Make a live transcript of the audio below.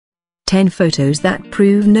10 photos that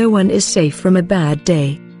prove no one is safe from a bad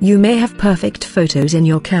day. You may have perfect photos in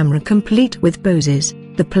your camera complete with poses,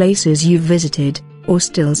 the places you've visited, or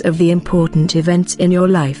stills of the important events in your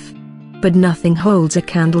life. But nothing holds a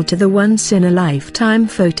candle to the once-in-a-lifetime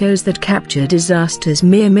photos that capture disasters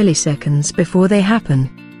mere milliseconds before they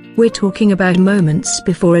happen. We're talking about moments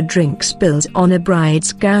before a drink spills on a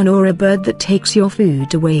bride's gown or a bird that takes your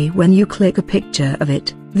food away when you click a picture of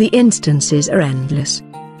it. The instances are endless.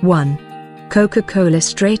 1. Coca-Cola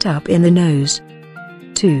straight up in the nose.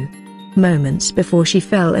 2. Moments before she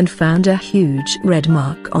fell and found a huge red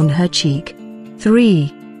mark on her cheek.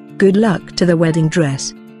 3. Good luck to the wedding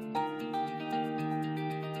dress.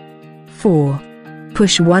 4.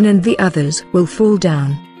 Push one and the others will fall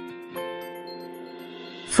down.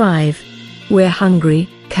 5. We're hungry,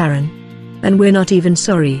 Karen. And we're not even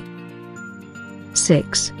sorry.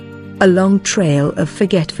 6. A long trail of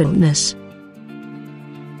forgetfulness.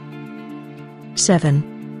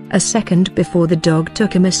 7. A second before the dog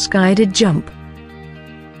took a misguided jump.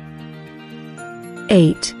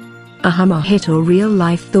 8. A Hummer hit or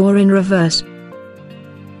real-life Thor in reverse.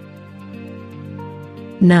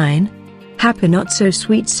 9. Happy not so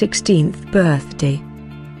sweet 16th birthday.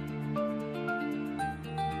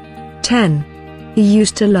 10. He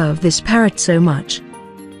used to love this parrot so much.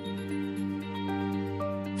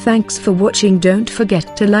 Thanks for watching. Don't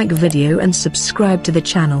forget to like video and subscribe to the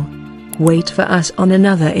channel. Wait for us on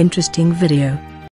another interesting video.